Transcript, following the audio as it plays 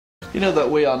You know that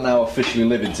we are now officially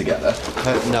living together?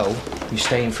 No. You're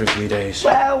staying for a few days.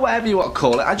 Well, whatever you want to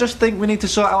call it. I just think we need to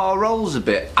sort out our roles a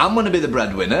bit. I'm going to be the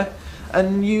breadwinner,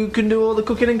 and you can do all the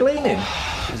cooking and cleaning.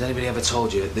 Has anybody ever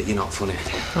told you that you're not funny?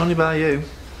 Only by you.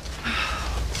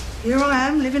 Here I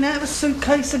am, living out of a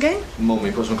suitcase again.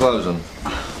 Mummy, put some clothes on.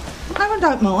 No, I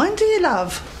don't mind, do you,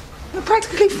 love? We're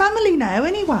practically family now,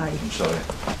 anyway. I'm sorry.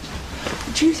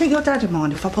 Do you think your dad would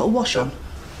mind if I put a wash on?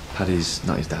 Paddy's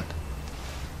not his dad.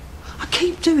 I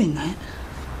keep doing that.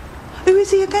 Who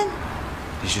is he again?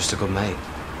 He's just a good mate.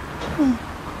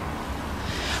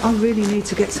 I really need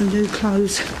to get some new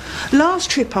clothes.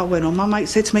 Last trip I went on, my mate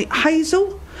said to me,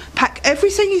 Hazel, pack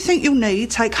everything you think you'll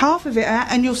need, take half of it out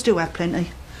and you'll still have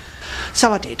plenty.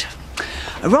 So I did.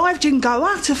 Arrived in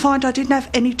Goa to find I didn't have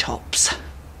any tops.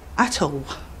 At all.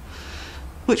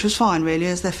 Which was fine, really,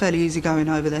 as they're fairly easy going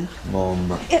over there.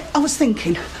 Mum. Yeah, I was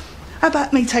thinking, how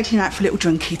about me taking you out for a little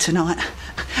drinky tonight?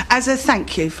 As a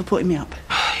thank you for putting me up.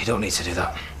 You don't need to do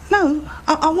that. No,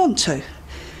 I want to.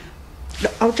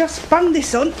 Look, I'll just bung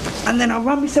this on and then I'll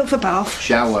run myself a bath.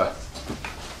 Shower.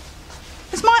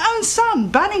 It's my own son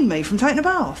banning me from taking a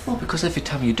bath. Well, because every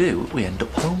time you do, we end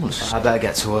up homeless. I better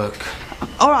get to work.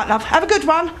 All right, love, have a good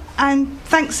one. And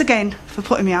thanks again for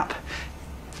putting me up.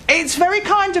 It's very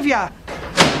kind of you.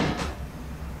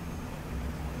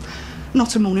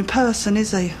 Not a morning person,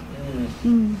 is he?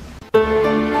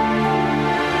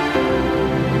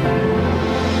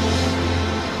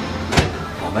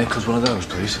 I'll make us one of those,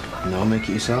 please. No, make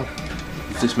it yourself.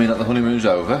 Does this mean that the honeymoon's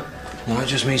over? No, it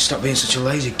just means stop being such a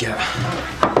lazy git.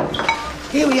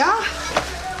 Here we are.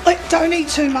 Wait, don't eat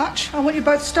too much. I want you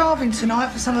both starving tonight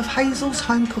for some of Hazel's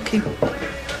home cooking.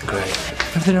 Great.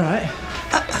 Everything all right?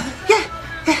 Yeah.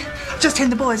 Just telling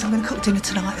the boys I'm going to cook dinner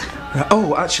tonight. Right.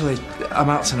 Oh, actually, I'm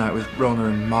out tonight with Rona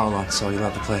and Marlon, so you'll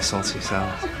have the place all to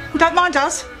yourselves. Well, don't mind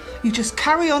us. You just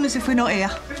carry on as if we're not here.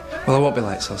 Well, I won't be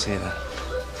late, so I'll see you then.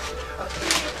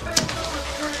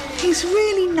 He's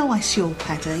really nice, your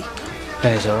Paddy.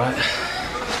 Yeah, he's all right.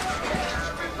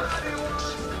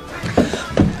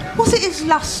 Was it his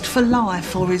lust for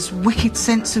life or his wicked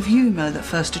sense of humour that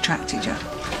first attracted you?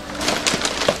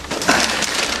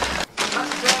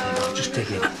 Just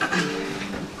digging.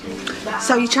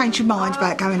 So you changed your mind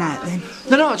about going out then?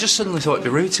 No, I just suddenly thought it'd be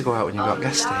rude to go out when you've got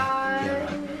guests here. Yeah,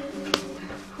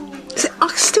 right. See, I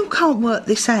still can't work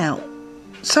this out.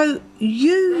 So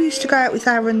you used to go out with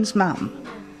Aaron's mum?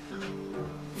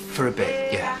 For a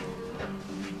bit, yeah.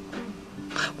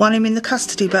 Won him in the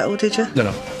custody battle, did you?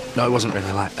 No, it wasn't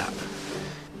really like that.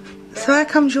 So how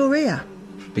comes you're here?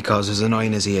 Because as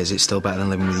annoying as he is, it's still better than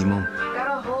living with your mum.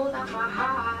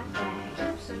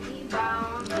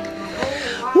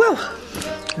 Well,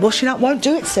 washing up won't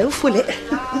do itself, will it?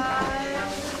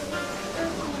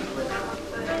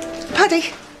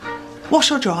 Paddy,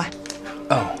 wash or dry?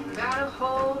 Oh.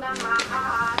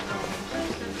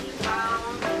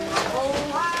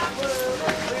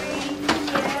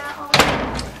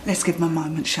 Let's give him a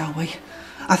moment, shall we?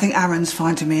 I think Aaron's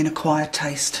finding me an acquired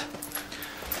taste.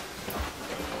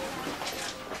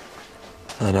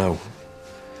 I know.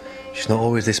 She's not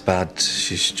always this bad.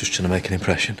 She's just trying to make an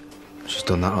impression. She's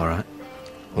done that all right.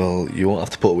 Well, you won't have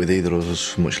to put up with either of us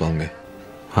for much longer.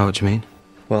 How do you mean?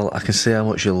 Well, I can see how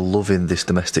much you're loving this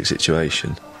domestic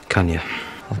situation. Can you?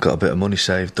 I've got a bit of money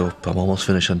saved up. I'm almost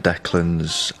finished on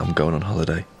Declan's. I'm going on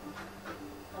holiday.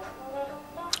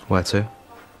 Where to?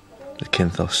 The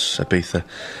Kinthos, Ibiza.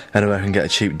 Anywhere I can get a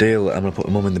cheap deal, I'm going to put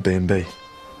my mum in the B&B.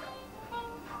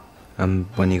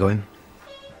 When you going?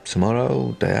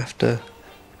 Tomorrow, day after.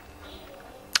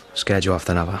 Scared you off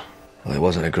then, have I? Well, it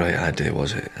wasn't a great idea,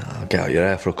 was it? I'll get out your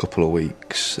hair for a couple of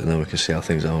weeks, and then we can see how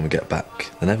things are when we get back.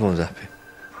 Then everyone's happy.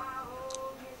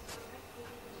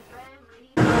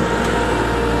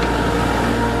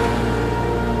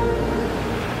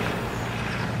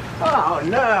 Oh,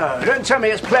 no. Don't tell me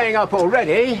it's playing up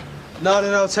already.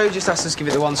 No, Terry just asked us to give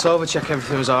it the once-over, check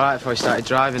everything was all right before we started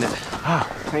driving it. Oh,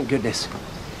 thank goodness.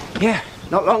 Yeah,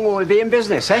 not long will we be in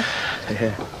business, eh?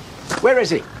 Yeah. Where is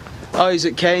he? Oh, he's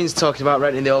at Kane's talking about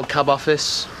renting the old cab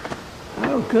office.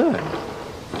 Oh, good.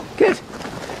 Good.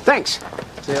 Thanks.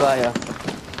 See you later.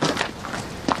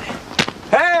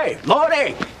 Hey,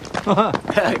 morning.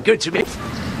 Good to meet.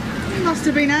 You must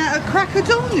have been out at crack of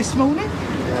dawn this morning.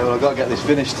 Yeah, well, I've got to get this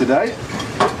finished today.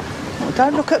 Well,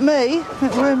 don't look at me.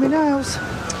 It ruined my nails.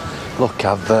 Look,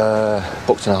 I've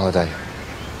booked an holiday.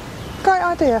 Great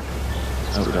idea. I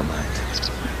hope you don't mind.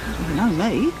 You know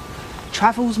me.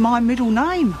 Travel's my middle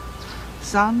name.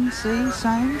 Sun, sea,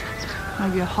 sand.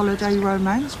 Maybe a holiday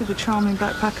romance with a charming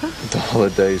backpacker. The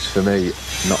holiday's for me,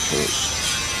 not for us.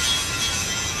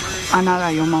 I know how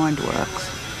your mind works.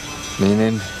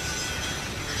 Meaning?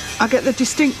 I get the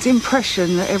distinct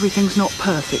impression that everything's not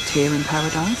perfect here in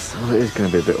Paradise. Well, it is going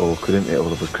to be a bit awkward, isn't it,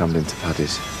 all of us crammed into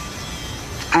Paddy's?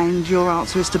 And your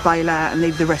answer is to bail out and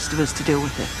leave the rest of us to deal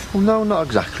with it. Well, no, not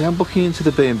exactly. I'm booking into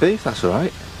the B&B, if that's all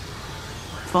right.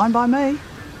 Fine by me.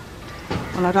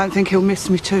 Well, I don't think he'll miss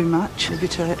me too much, leave you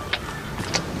to it.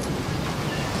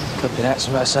 Could be next,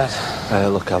 what I said.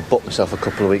 Look, I've booked myself a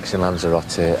couple of weeks in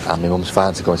Lanzarote and my mum's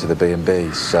fine to go into the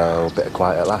B&B, so a bit of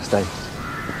quiet at last, eh?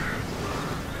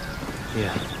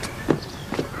 Yeah.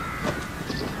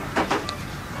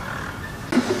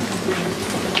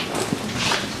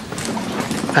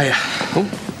 Hiya. Oh,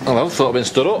 hello, thought I'd been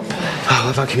stood up. Oh,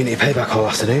 I've had community payback all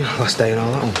afternoon, last day and all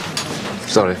that.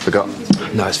 Sorry, forgot.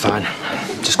 No, it's fine.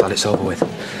 Just glad it's over with.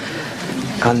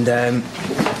 And,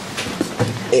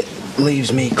 it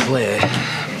leaves me clear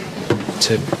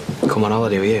to come on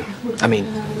holiday with you. I mean,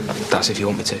 that's if you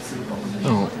want me to.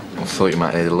 Oh, I thought you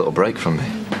might need a little break from me.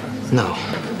 No.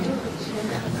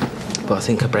 But I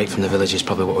think a break from the village is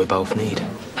probably what we both need.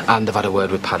 And I've had a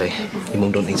word with Paddy. Your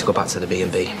mum don't need to go back to the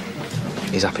B&B.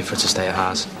 He's happy for her to stay at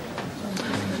ours.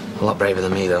 A lot braver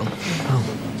than me, though.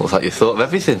 Oh, well, I thought you thought of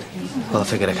everything. Well, I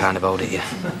figured I kind of owed it you.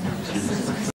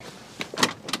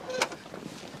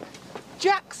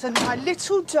 Jackson, my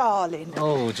little darling.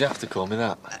 Oh, do you have to call me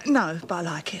that? No, but I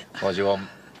like it. What do you want?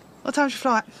 What time's your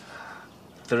flight?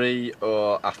 3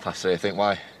 or 3:30, I think.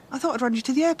 Why? I thought I'd run you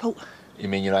to the airport. You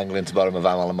mean you're angling to borrow my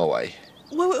van while I'm away?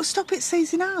 Well, it'll stop it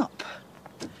seizing up.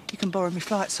 You can borrow my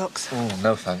flight socks. Oh,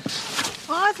 no thanks.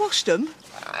 I've washed them.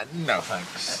 No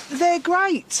thanks. They're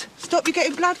great. Stop you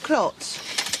getting blood clots.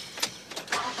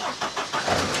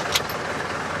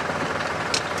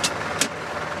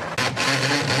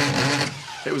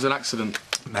 It was an accident.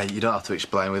 Mate, you don't have to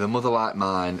explain. With a mother like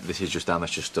mine, this is just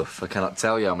amateur stuff. I cannot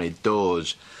tell you how many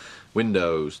doors,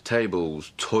 windows,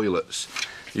 tables, toilets,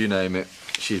 you name it,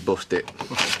 she's bust it.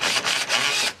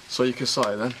 So you can sort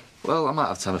it then? Well, I might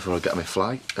have time before I get on my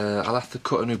flight. I'll have to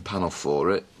cut a new panel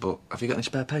for it, but have you got any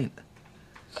spare paint?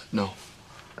 No.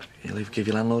 You'll give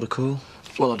your landlord a call?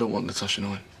 Well, I don't want Natasha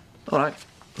knowing. All right.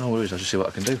 No worries, I'll just see what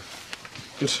I can do.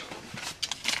 Good.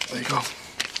 There you go.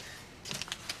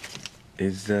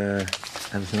 Is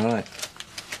everything all right?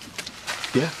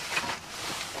 Yeah.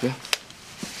 Yeah.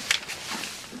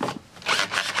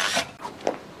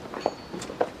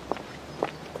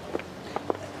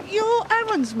 You're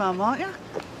Aaron's mum, aren't you?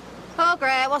 Oh,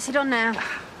 great. What's he done now?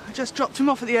 I just dropped him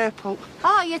off at the airport.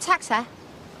 Oh, you're a taxi?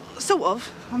 Sort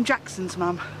of. I'm Jackson's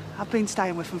mum. I've been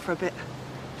staying with him for a bit.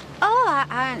 Oh,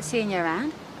 I ain't seen you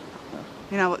around.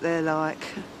 You know what they're like.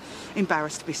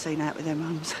 Embarrassed to be seen out with their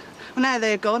mums. Well, now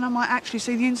they're gone, I might actually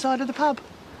see the inside of the pub.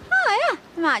 Oh, yeah.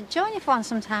 I might join you for one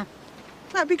sometime.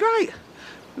 That'd be great.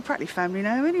 We're practically family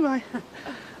now, anyway.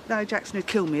 Though Jackson would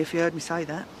kill me if he heard me say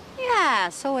that. Yeah,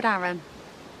 so would Aaron.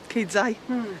 Kids, eh?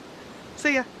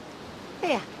 See ya.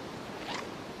 Yeah.